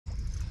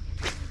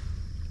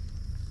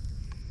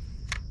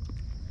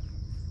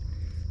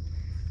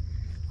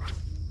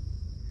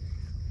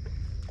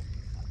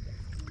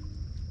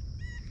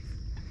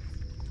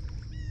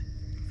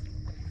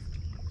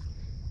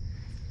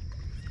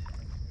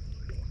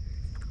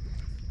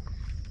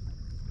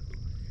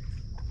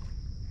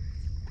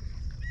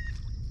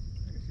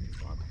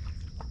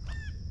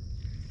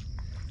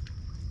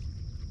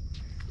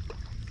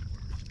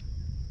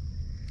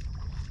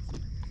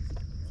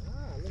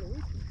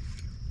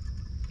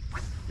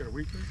Got a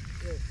weak fish?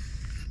 Yeah.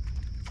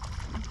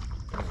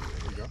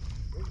 There you go.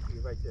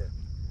 You're right there.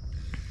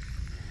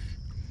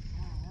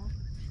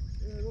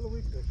 Yeah, a little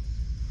weak fish.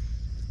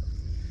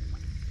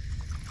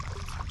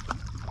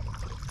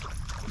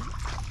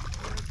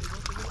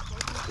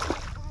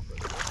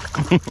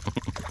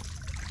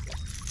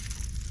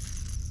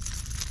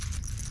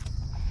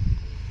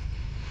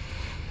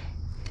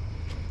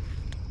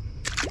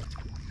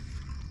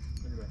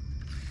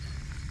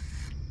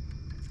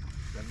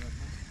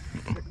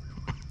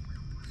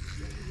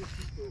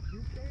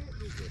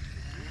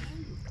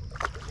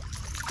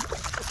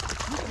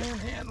 You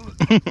can't handle it.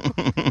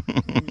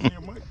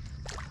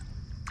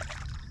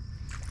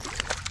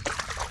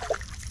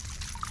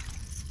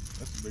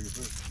 That's the biggest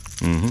fish.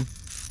 Mm-hmm.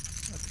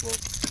 That's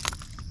close.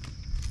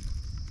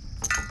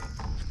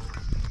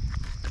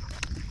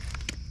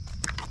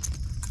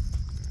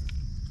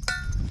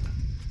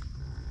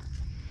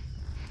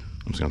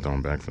 I'm just gonna throw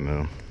him back for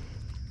now.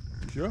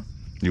 Sure?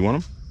 You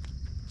want him?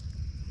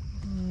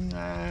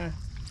 Nah.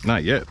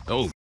 Not yet.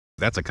 Oh,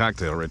 that's a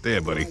cocktail right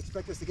there, buddy. I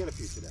expect us to get a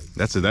few today.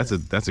 That's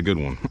a good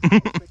one.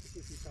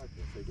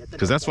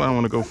 Because that's what I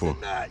want to go for.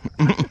 I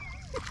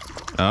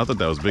thought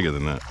that was bigger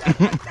than that.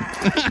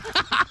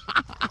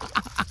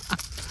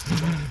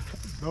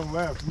 Don't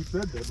laugh. We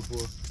said that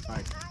before. All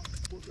right.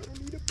 We're gonna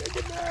need a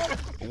bigger net.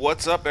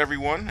 What's up,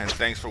 everyone, and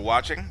thanks for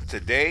watching.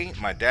 Today,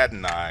 my dad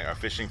and I are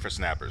fishing for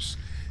snappers.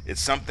 It's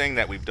something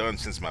that we've done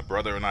since my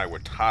brother and I were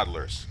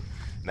toddlers.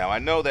 Now, I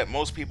know that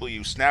most people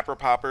use snapper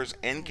poppers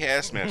and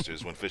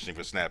Castmasters when fishing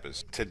for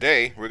snappers.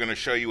 Today, we're going to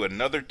show you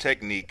another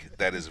technique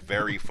that is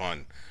very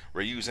fun.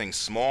 We're using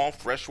small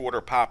freshwater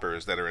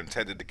poppers that are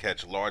intended to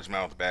catch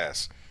largemouth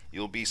bass.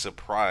 You'll be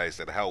surprised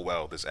at how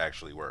well this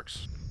actually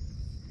works.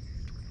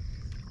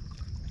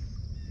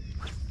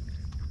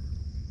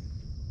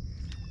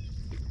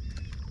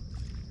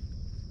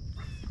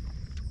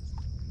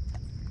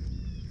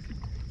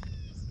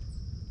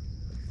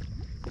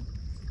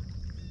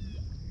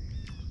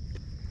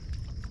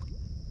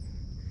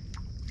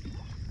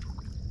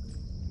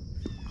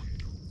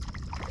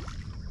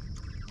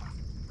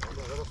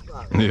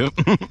 Yep.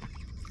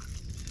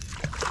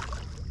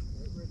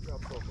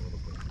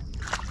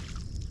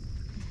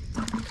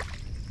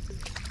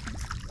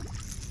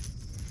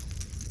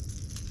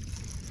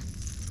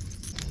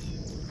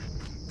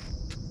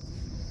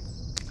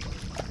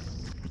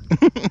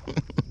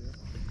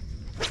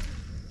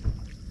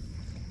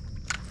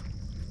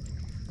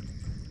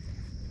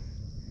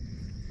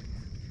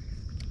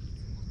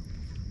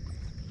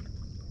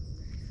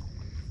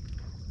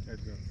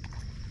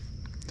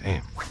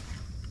 Damn.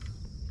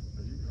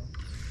 There you go.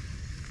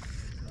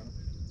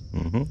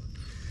 Mm-hmm.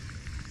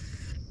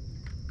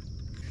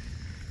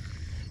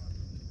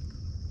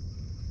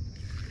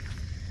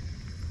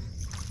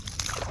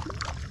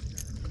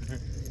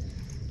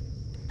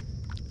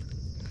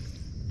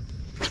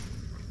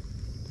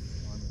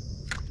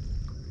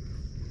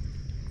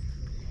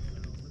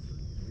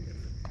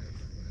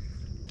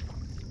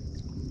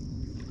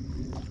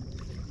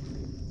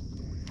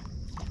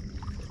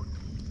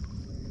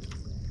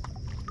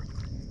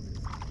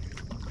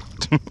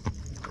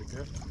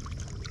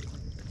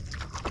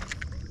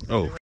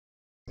 Oh.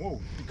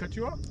 Whoa, he cut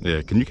you off?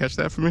 Yeah, can you catch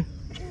that for me?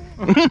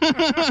 See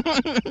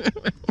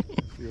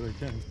what I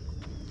can.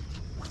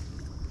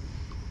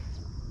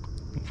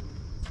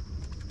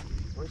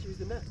 Why don't you use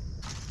the net?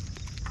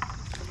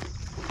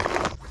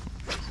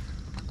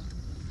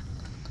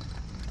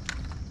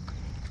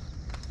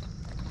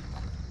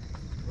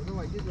 Although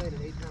I did land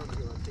an 8 pound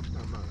here on 6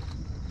 pound mountain.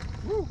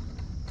 Woo!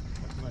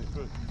 That's a nice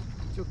fish.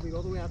 It took me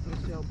all the way out to the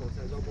sailboat.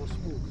 I was almost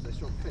spooled because I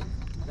saw him fin.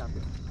 Got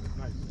me.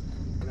 Nice.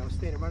 And I was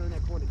standing right on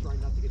that corner trying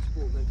not to get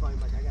spooled. Then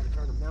finally, like, I got to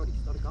turn him down. He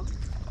started coming.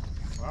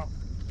 Wow.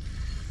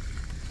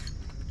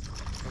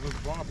 Those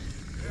bobs.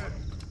 Yeah.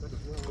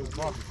 Those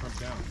bobs are come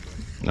down.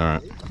 All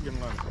right. I'm getting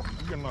a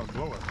lot of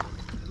blow up.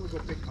 I'm going to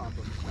go big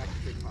popper. Back to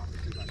big popper.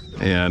 See if I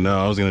can. Yeah, no,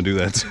 I was gonna do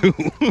that too.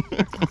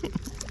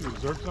 You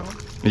observe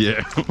something?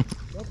 Yeah.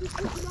 Don't be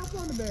pushing up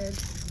on the man.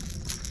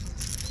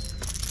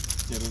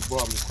 Yeah, those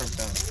bobs are come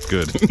down.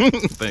 Good.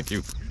 Thank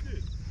you.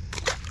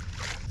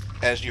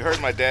 As you heard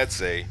my dad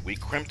say, we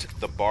crimped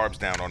the barbs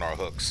down on our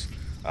hooks.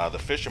 The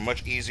fish are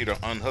much easier to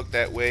unhook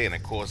that way, and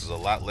it causes a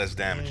lot less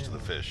damage to the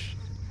fish.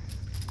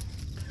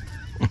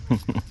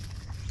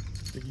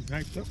 Think he's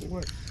knifed up or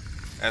what?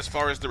 As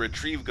far as the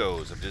retrieve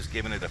goes, I've just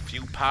given it a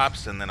few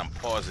pops and then I'm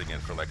pausing it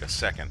for like a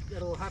second. You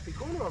got a little happy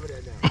corner over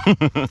there now.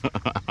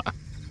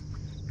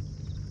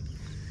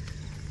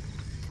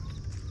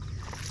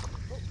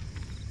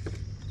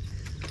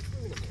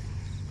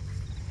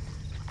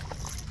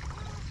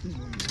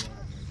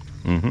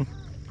 Mm-hmm.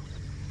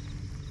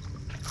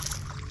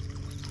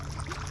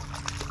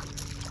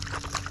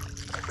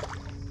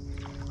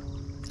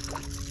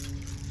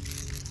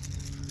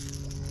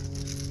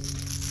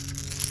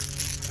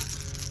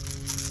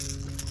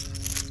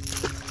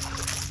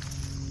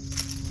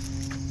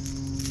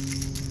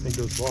 I think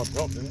those barbs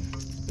help, didn't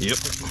it? Yep.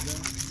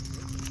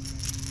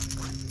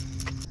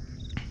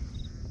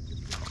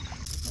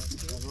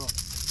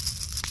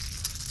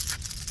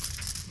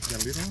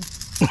 Gotta leave him?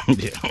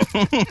 Yeah.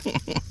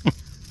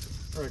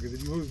 Alright, because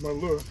if you lose my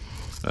lure,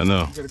 I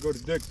know. you gotta go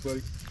to Dick's,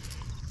 buddy.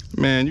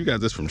 Man, you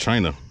got this from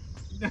China.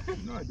 No,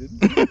 I didn't.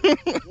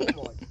 Walmart.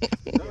 No, I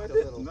Get the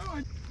didn't. little- No,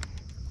 I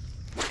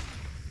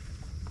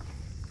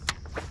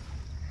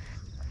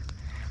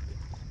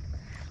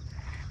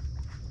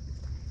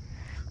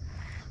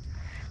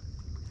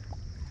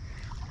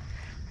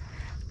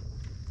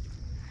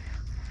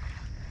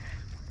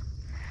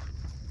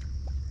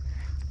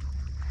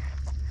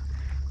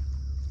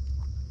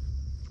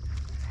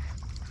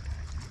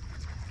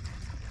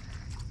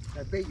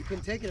That bait, you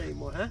couldn't take it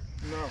anymore, huh?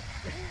 No.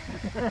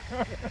 I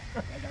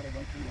gotta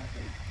run through that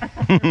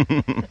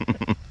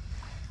bait.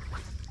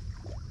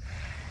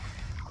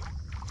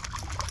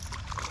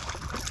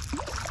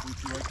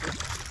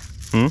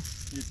 Hmm?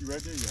 You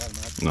right there? You have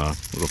him out. No, a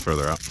little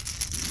further out.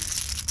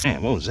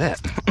 Man, what was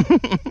that? We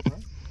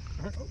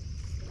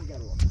got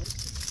it all.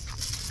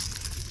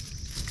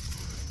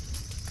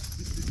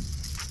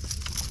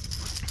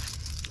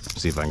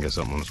 See if I can get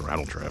something on this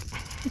rattle trap.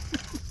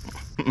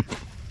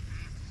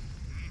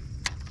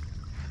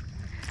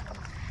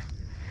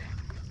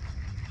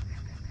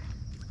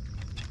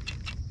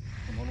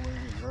 Come all the way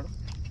in here. You heard him?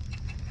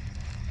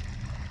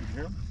 Did you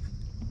hear him?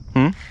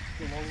 Hmm?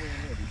 Came all the way in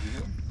here. Did you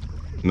hear him?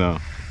 No,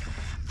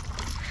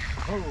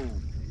 Oh,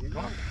 come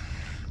on.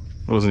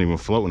 it wasn't even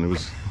floating. It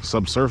was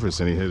subsurface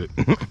and he hit it.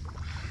 They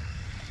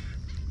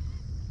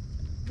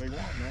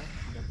want, man.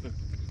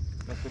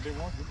 That's what they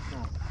want. Keep it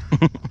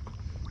going.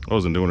 I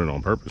wasn't doing it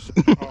on purpose.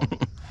 Oh.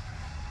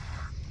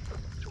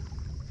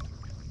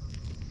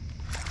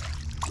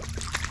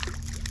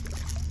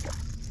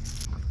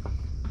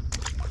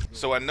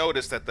 So I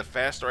noticed that the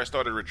faster I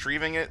started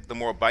retrieving it, the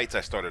more bites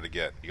I started to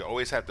get. You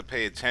always have to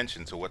pay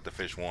attention to what the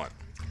fish want.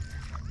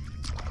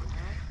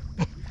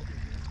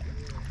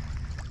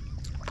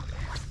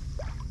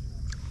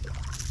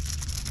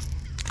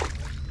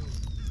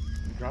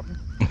 You drop him?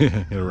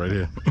 Yeah, right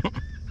here.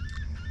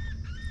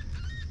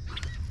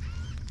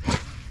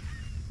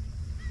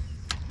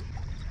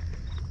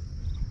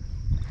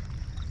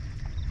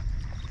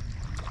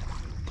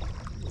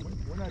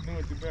 We're not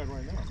doing too bad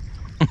right now.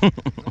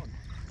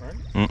 Right?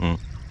 Mm-mm.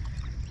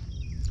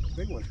 The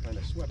big one's kind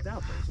of swept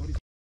out though. So what do you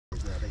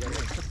now? They got it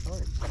tough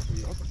time. That's what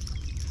you hook 'em.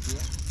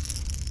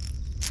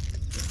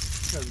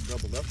 You guys are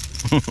doubled up.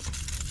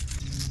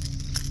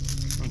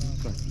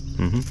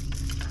 Mm-hmm.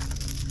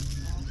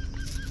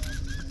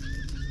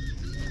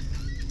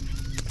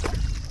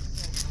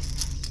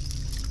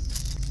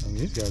 I mean,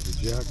 these guys are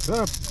jacked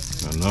up.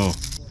 I know.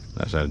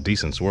 That's a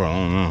decent swirl. I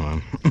don't know,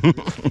 man.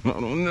 I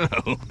don't know.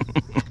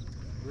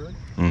 Really?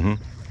 Mm-hmm.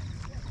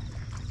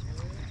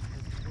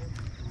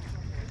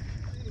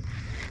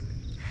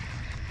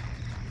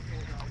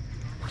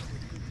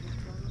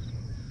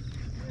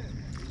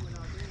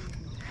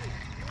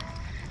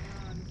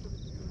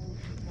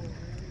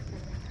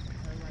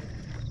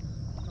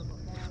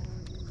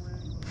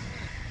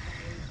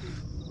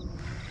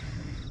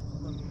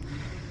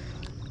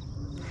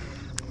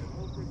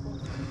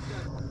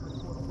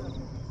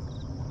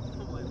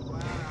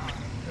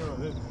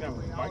 This guy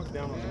was biting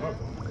down on the hook.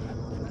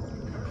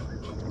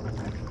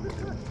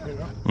 You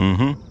know?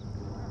 Mm-hmm.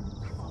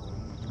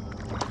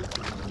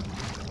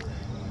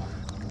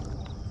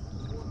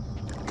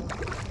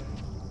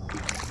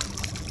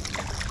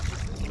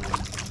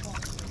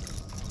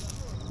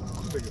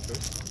 Bigger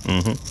fish.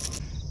 Mm-hmm.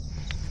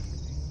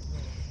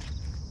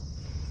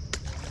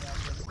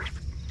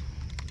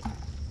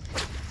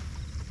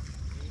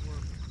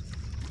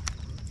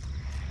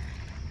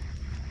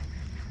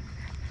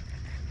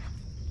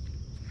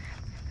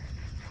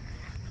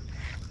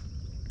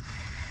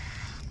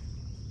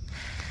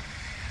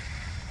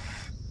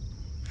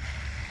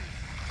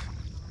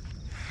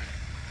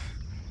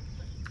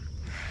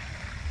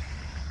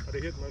 Are they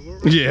hitting my lure?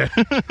 Yeah.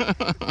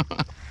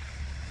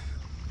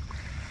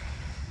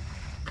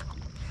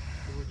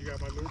 Would you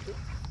got my lure too?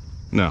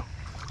 No.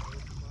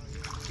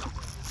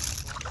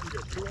 You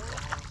got two on?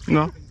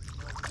 No. No,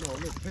 I'm a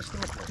little pissed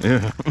off.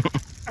 Yeah.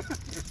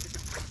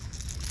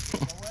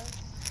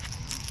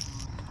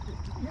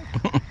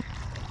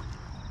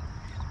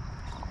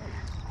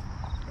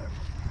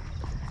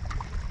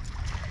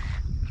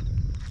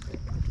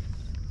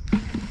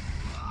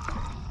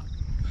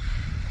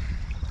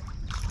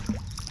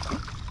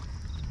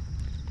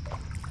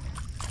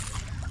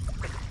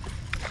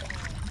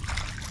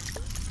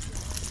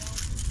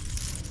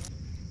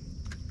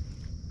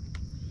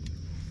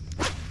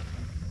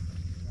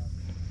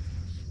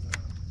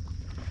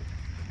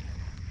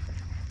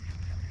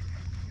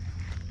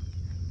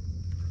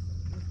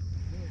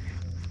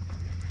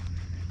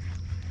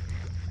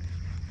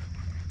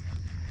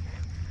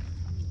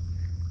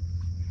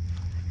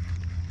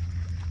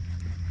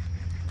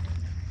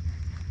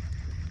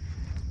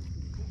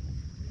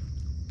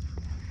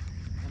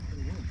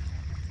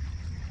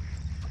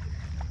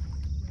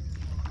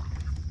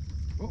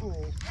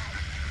 Uh-oh.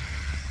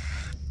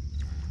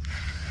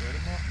 Set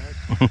him up,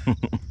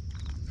 Mike.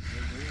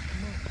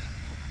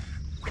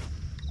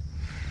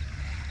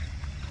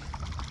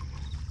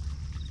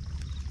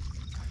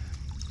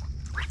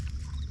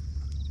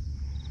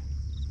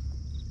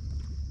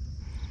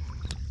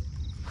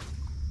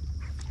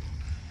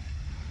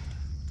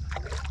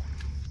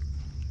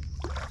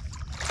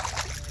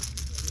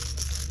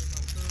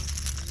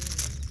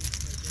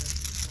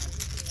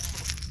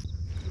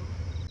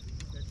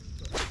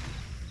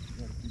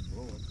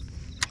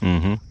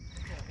 Mm-hmm.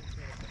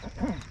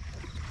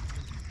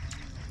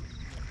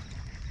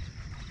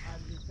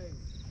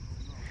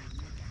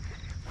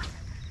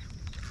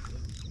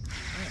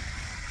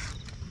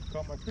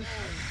 Caught my fish.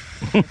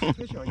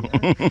 Fish on you, huh?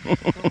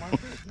 Caught my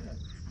fish, yeah.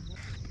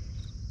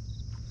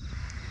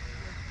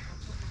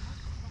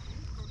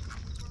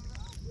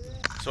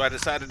 So I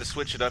decided to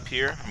switch it up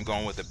here. I'm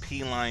going with a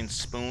P-line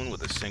spoon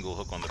with a single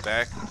hook on the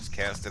back. Just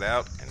cast it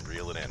out and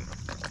reel it in.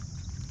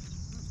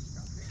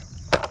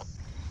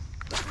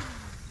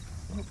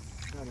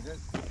 Got it,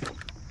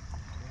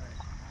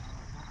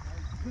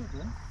 good,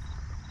 man.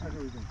 How's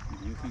everything?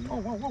 Oh,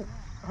 whoa, whoa.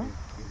 Huh?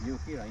 You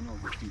here, I know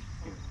you fish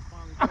here.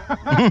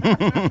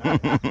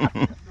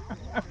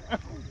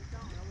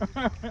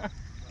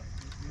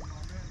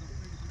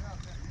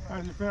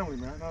 How's your family,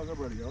 man? How's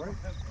everybody, all right?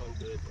 Oh,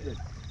 good. Good.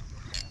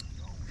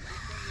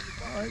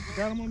 All right, you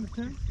got him on the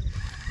tent?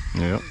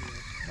 Yep.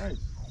 Nice.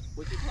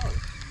 What's it called?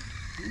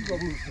 You go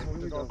Bruce.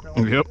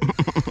 Yep.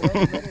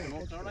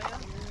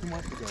 2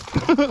 months ago.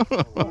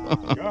 Oh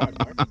my God,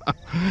 man.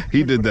 He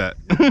did that.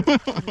 Look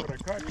what I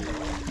caught you.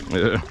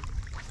 Yeah.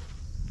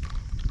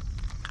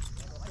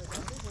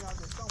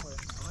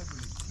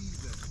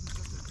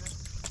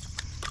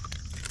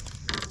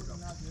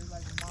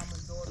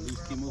 At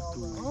least he moved to...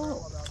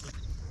 Oh.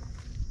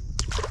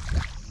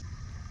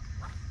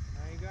 I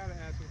ain't gotta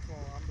answer the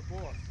phone. I'm the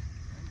boss.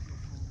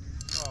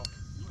 Oh.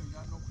 You ain't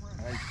got no friends.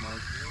 Nice,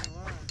 Mike. You ain't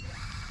lying.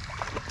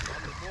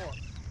 I'm the boss.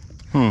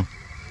 Hmm.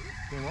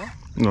 You what?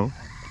 No.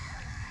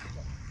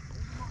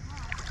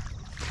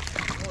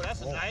 Oh,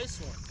 that's a nice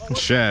one. Oh,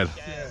 Shad. I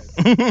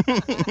thought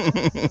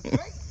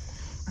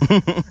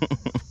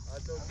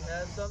you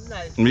had something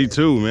nice. Me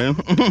too, man.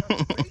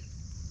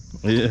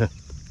 Yeah.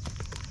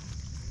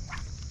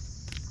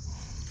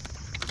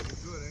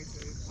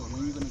 So when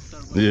you gonna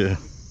start going? Yeah.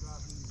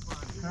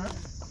 Huh?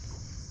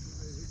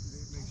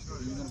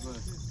 When you gonna go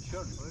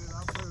shortly?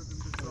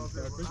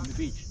 On the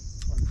beach.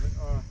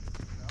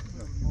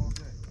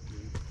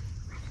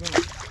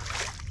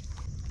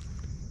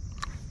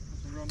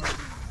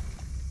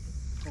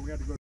 So we had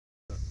to go. Look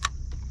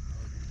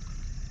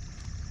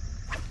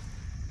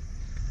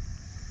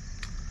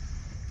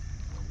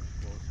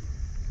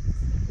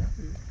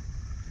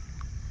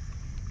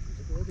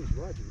at all these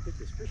rods. You think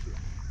there's fish here?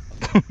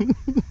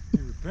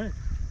 You would think.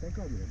 Thank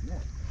God we have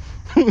net.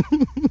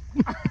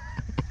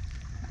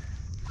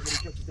 Somebody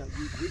catches that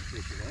huge big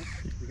fish, you know?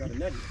 We got a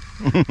net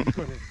here.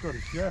 Go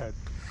to Shad.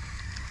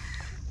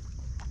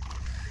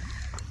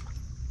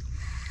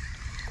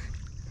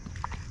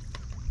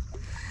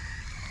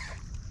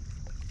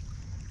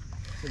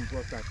 Things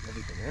worked out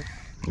everything, eh?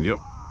 Yep.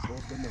 So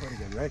it's good in the hood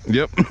again, right?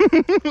 Yep.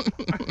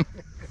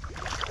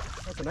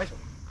 That's a nice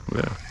one.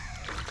 Yeah.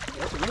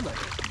 That's a real nice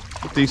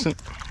one. Decent.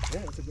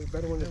 Yeah, that's a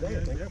better one today, I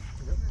think. Yep.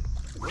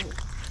 That's a good one.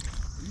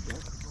 There you go.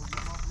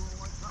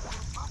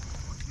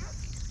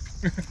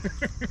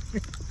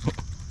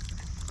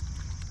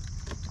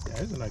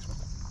 Yeah, it's a nice one.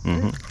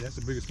 Mm-hmm. That's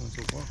the biggest one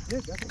so far.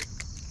 Yeah, definitely.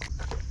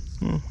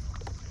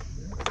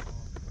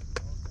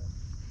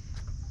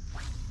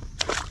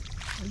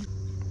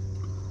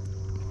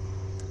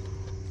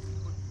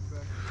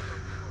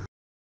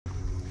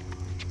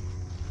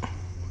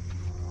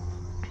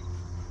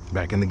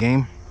 Back in the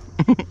game.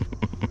 Yeah.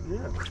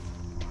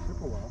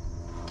 Took a while.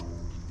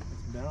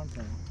 It's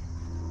downtime.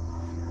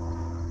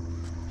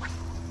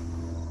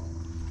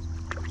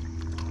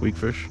 Weak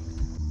fish.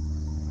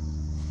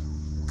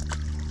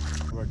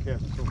 We're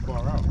casting so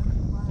far out.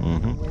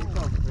 Mm-hmm. Way to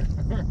come.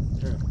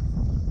 Yeah.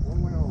 One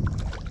way home.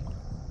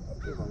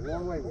 Came a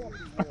long way with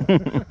you.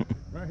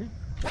 Right?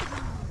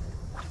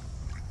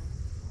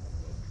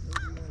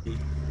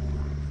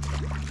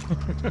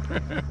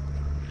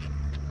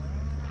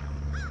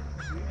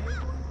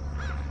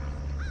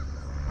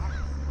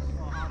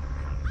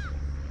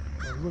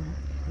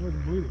 He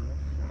wasn't bleeding, right?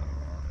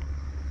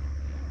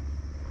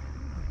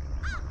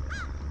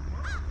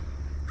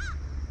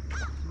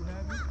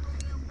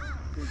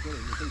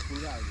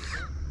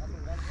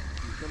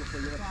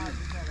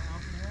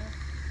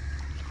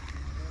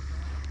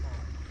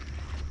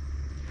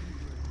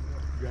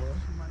 You got one?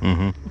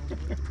 Mm-hmm.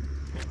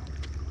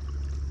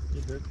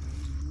 You did.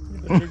 You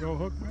got a big old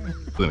hook, man.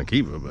 Gonna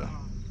keep it, but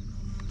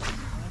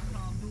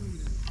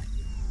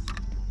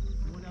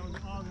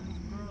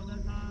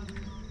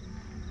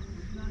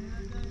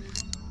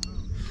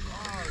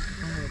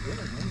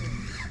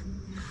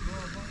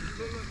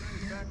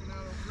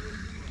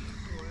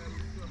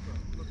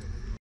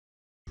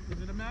Is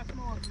it a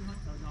maximum or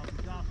 200? No,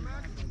 the Johnson.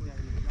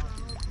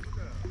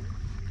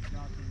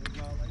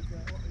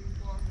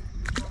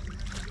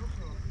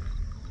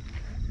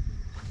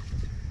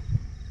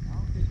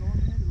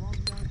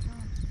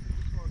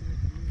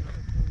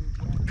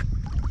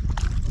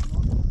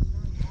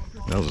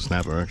 that was a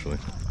snapper actually.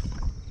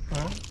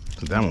 Huh?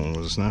 That one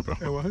was a snapper.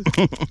 It was?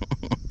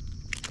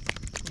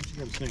 She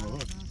got a single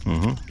hook.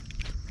 Mm-hmm.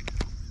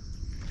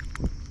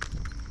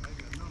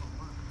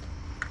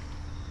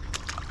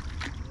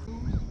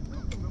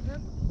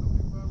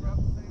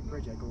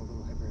 Bridge, I go a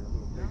little heavier, a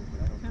little bigger, but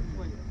I don't think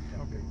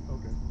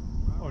Okay.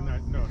 Oh, no,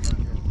 not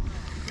here.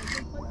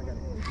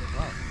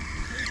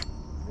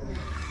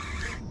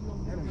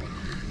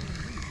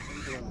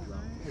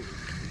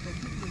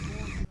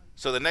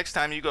 So the next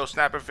time you go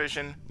snapper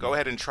fishing, go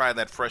ahead and try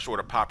that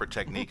freshwater popper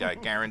technique. I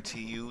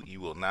guarantee you, you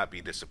will not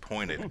be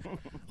disappointed.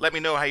 Let me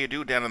know how you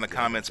do down in the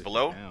comments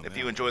below. If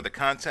you enjoyed the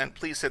content,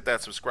 please hit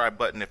that subscribe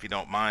button if you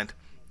don't mind.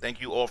 Thank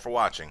you all for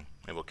watching,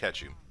 and we'll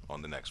catch you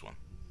on the next one.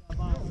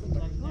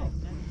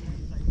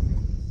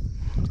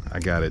 I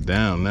got it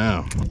down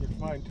now.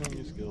 Fine tune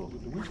your skills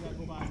with the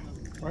wishbone,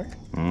 right?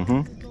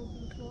 Mm-hmm.